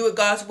wanting to do it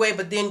God's way,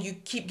 but then you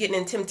keep getting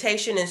in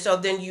temptation, and so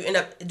then you end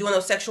up doing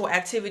those sexual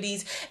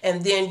activities,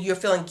 and then you're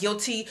feeling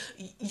guilty.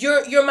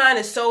 Your mind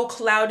is so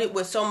clouded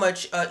with so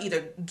much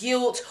either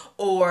guilt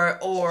or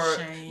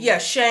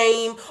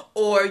shame,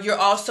 or you're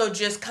also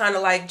just kind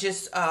of like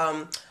just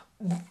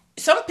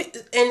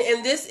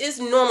and this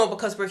is normal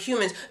because we're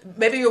humans.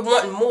 Maybe you're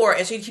wanting more,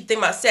 and so you keep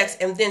thinking about sex.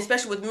 And then,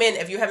 especially with men,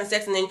 if you're having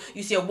sex and then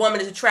you see a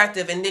woman is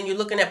attractive, and then you're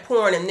looking at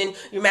porn, and then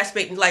you're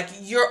masturbating, like,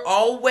 you're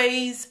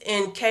always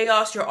in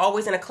chaos. You're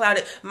always in a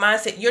clouded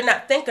mindset. You're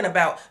not thinking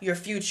about your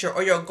future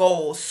or your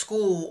goals,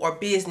 school or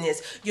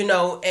business,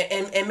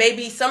 and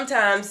maybe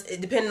sometimes,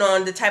 depending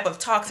on the type of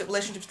toxic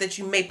relationships that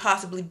you may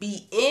possibly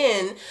be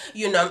in,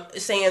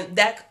 saying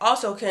that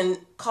also can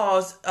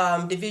cause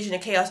division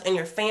and chaos in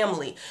your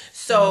family.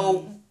 So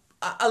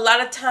a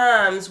lot of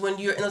times when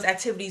you're in those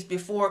activities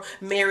before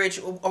marriage,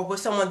 or with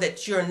someone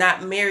that you're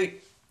not married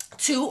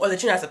to, or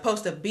that you're not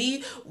supposed to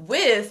be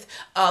with,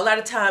 a lot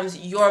of times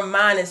your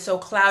mind is so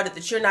clouded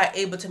that you're not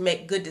able to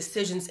make good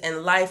decisions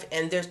in life,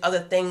 and there's other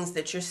things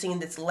that you're seeing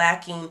that's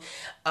lacking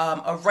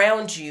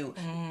around you.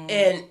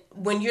 And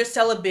when you're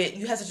celibate,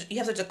 you have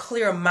such a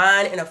clear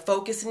mind and a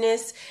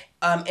focusedness,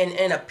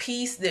 and a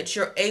peace that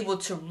you're able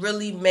to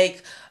really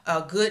make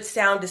good,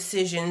 sound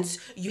decisions.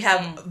 You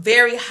have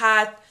very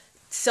high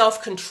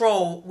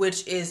self-control,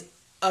 which is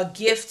a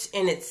gift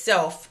in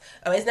itself.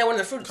 Isn't that one of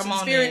the fruits of the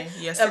Spirit?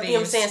 Yes, it is. You know what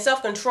I'm saying?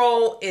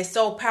 Self-control is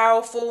so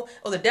powerful.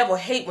 Oh, the devil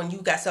hate when you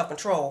got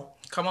self-control.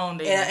 Come on,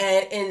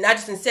 then. And not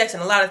just in sex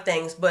and a lot of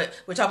things, but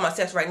we're talking about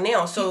sex right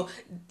now. So,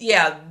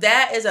 yeah,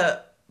 that is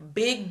a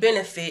big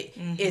benefit,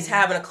 is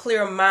having a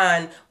clear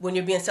mind when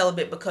you're being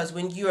celibate, because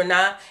when you're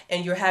not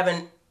and you're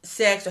having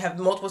sex or have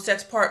multiple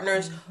sex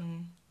partners,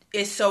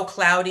 it's so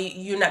cloudy.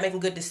 You're not making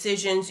good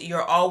decisions.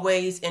 You're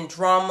always in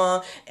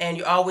drama, and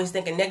you're always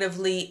thinking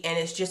negatively, and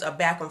it's just a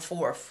back and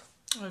forth.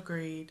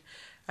 Agreed.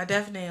 I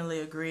definitely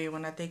agree.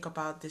 When I think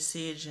about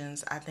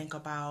decisions, I think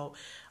about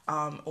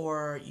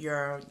or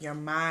your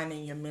mind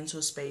and your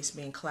mental space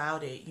being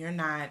clouded. You're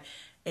not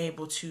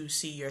able to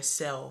see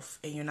yourself,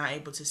 and you're not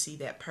able to see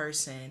that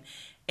person.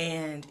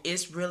 And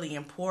it's really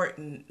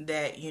important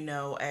that,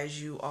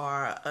 as you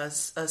are a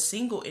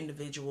single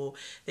individual,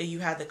 that you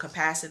have the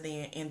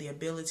capacity and the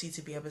ability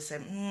to be able to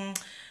say,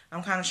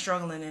 I'm kind of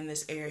struggling in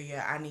this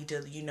area. I need to,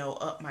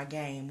 up my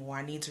game, or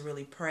I need to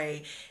really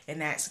pray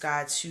and ask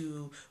God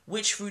to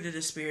which fruit of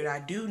the Spirit I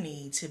do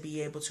need to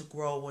be able to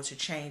grow or to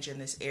change in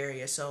this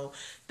area. So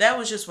that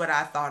was just what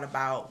I thought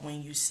about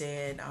when you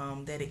said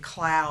that it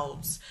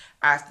clouds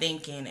our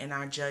thinking and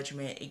our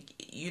judgment.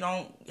 You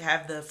don't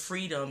have the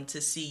freedom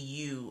to see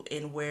you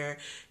and where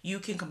you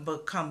can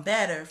become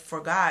better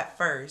for God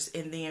first,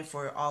 and then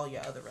for all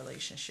your other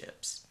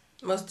relationships.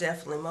 Most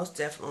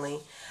definitely.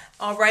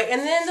 All right,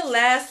 and then the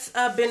last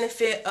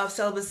benefit of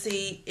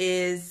celibacy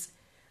is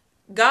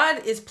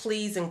God is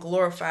pleased and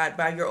glorified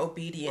by your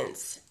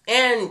obedience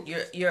and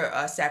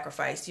your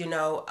sacrifice. A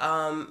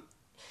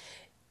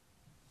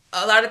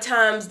lot of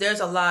times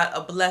there's a lot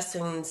of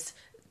blessings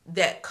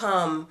that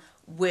come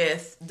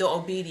with the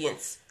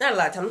obedience. Not a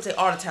lot of times, I'm saying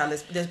all the time,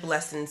 there's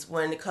blessings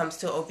when it comes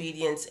to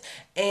obedience.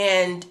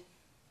 And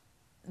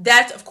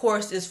that, of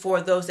course, is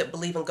for those that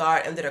believe in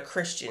God and that are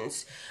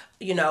Christians.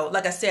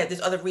 Like I said,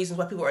 there's other reasons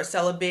why people are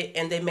celibate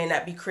and they may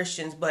not be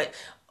Christians, but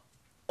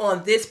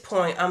on this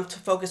point, I'm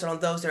focused on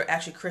those that are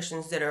actually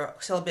Christians that are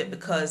celibate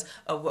because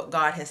of what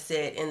God has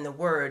said in the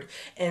Word.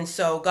 And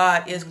so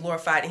God is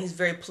glorified, and He's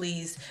very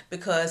pleased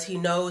because He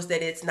knows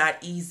that it's not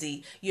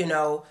easy,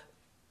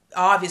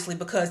 obviously,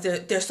 because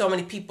there's so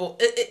many people.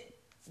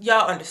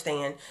 Y'all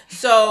understand.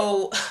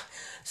 So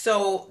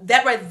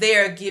that right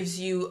there gives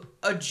you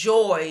a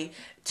joy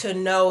to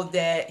know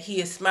that He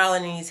is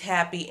smiling and He's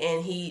happy,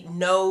 and He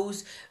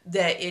knows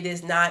that it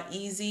is not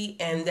easy,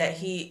 and that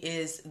He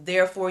is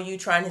there for you,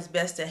 trying His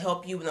best to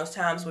help you in those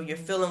times where you're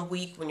feeling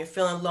weak, when you're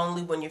feeling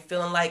lonely, when you're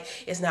feeling like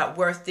it's not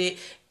worth it,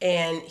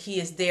 and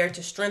He is there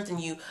to strengthen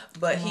you.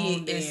 But He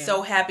is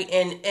so happy,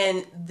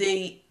 and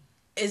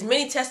as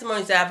many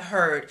testimonies that I've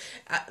heard,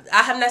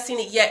 I have not seen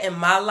it yet in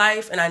my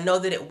life, and I know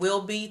that it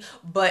will be,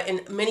 but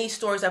in many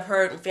stories I've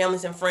heard from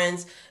families and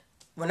friends,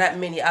 well, not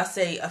many, I'll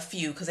say a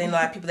few, because ain't a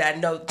lot of people that I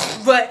know,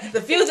 but the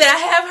few that I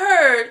have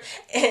heard,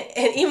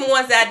 and even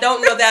ones that I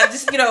don't know, that I've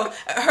just,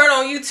 heard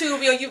on YouTube,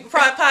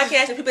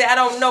 podcasts, and people that I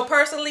don't know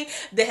personally,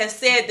 that have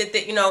said that,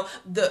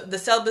 the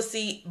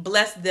celibacy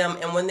blessed them,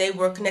 and when they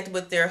were connected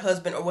with their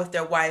husband or with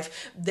their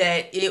wife,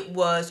 that it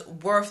was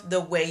worth the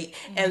wait,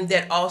 and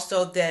that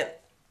also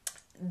that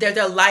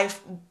their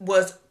life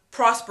was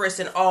prosperous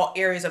in all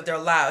areas of their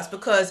lives.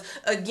 Because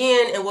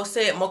again, and we'll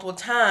say it multiple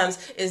times,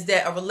 is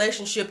that a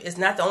relationship is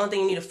not the only thing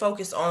you need to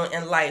focus on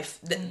in life.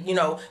 You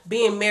know,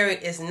 being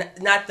married is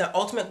not the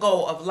ultimate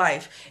goal of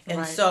life.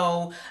 And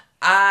so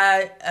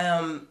I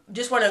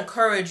just want to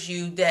encourage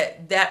you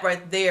that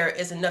right there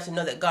is enough to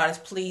know that God is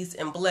pleased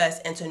and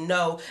blessed, and to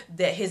know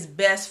that his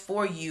best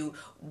for you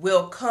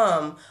will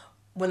come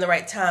when the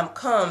right time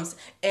comes,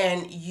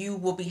 and you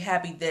will be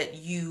happy that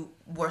you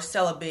were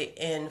celibate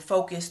and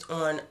focused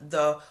on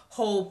the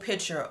whole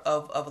picture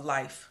of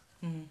life.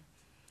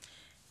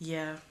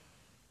 Yeah,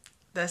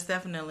 that's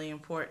definitely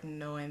important,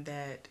 knowing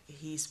that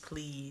he's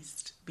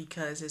pleased,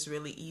 because it's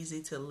really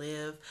easy to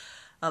live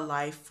a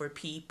life for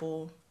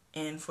people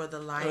and for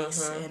the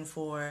likes and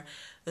for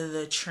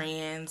the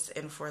trends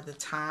and for the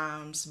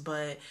times,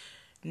 but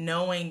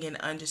knowing and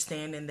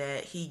understanding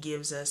that he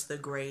gives us the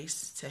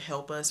grace to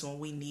help us when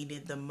we need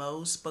it the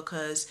most.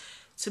 Because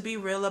to be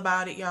real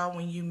about it, y'all,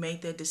 when you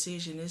make that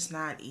decision, it's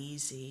not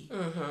easy.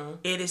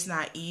 It is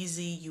not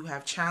easy. You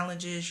have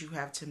challenges, you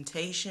have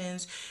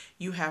temptations,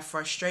 you have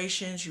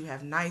frustrations, you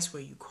have nights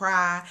where you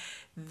cry.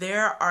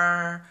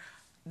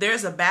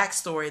 There's a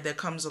backstory that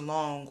comes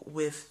along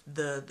with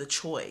the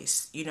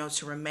choice, you know,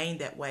 to remain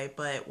that way.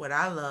 But what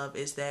I love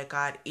is that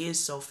God is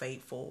so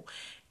faithful,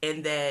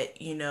 and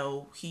that, you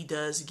know, he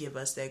does give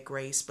us that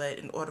grace. But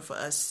in order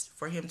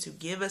for him to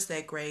give us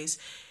that grace,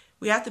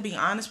 we have to be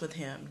honest with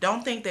him.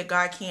 Don't think that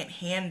God can't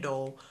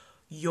handle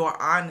your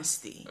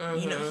honesty.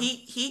 You know,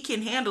 he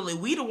can handle it.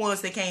 We the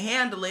ones that can't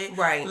handle it.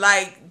 Right.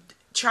 Like,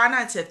 try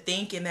not to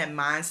think in that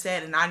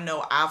mindset. And I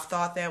know I've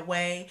thought that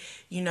way,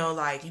 you know,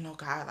 like, you know,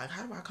 God, like,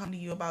 how do I come to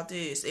you about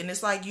this? And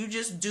it's like, you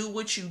just do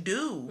what you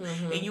do,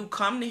 and you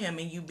come to him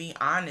and you be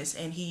honest,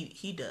 and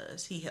he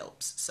does. He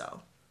helps.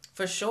 So.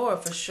 For sure.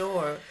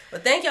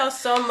 But thank y'all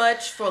so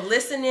much for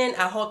listening.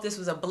 I hope this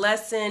was a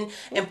blessing.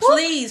 And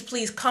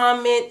please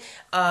comment,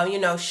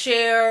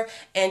 share,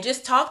 and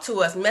just talk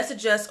to us.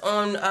 Message us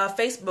on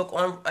Facebook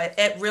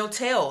at Real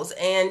Tales,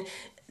 and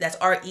that's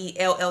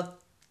REALTELL.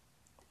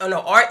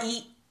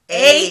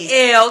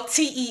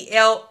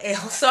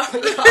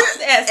 Sorry, y'all.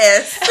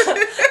 S.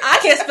 I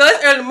can't spell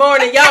this early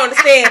morning. Y'all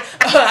understand?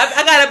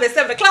 I got up at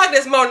 7 o'clock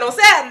this morning on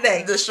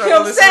Saturday. The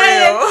struggle is real.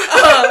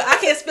 I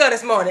can't spell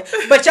this morning,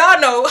 but y'all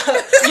know.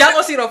 Y'all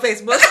gonna see it on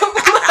Facebook.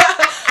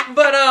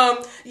 But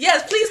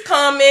yes, please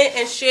comment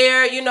and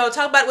share. You know,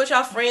 talk about it with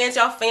y'all friends,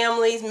 y'all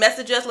families.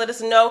 Message us, let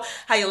us know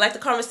how you like the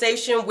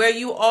conversation, where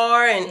you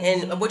are,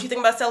 and what you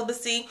think about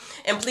celibacy.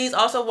 And please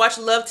also watch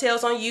Love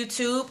Tales on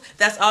YouTube.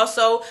 That's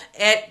also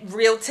at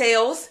Real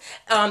Tales,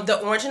 the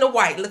orange and the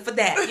white. Look for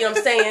that. You know what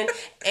I'm saying?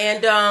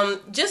 And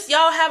just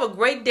y'all have a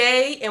great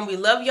day, and we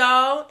love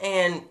y'all,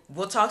 and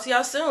we'll talk to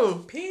y'all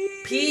soon.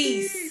 Peace.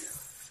 Peace.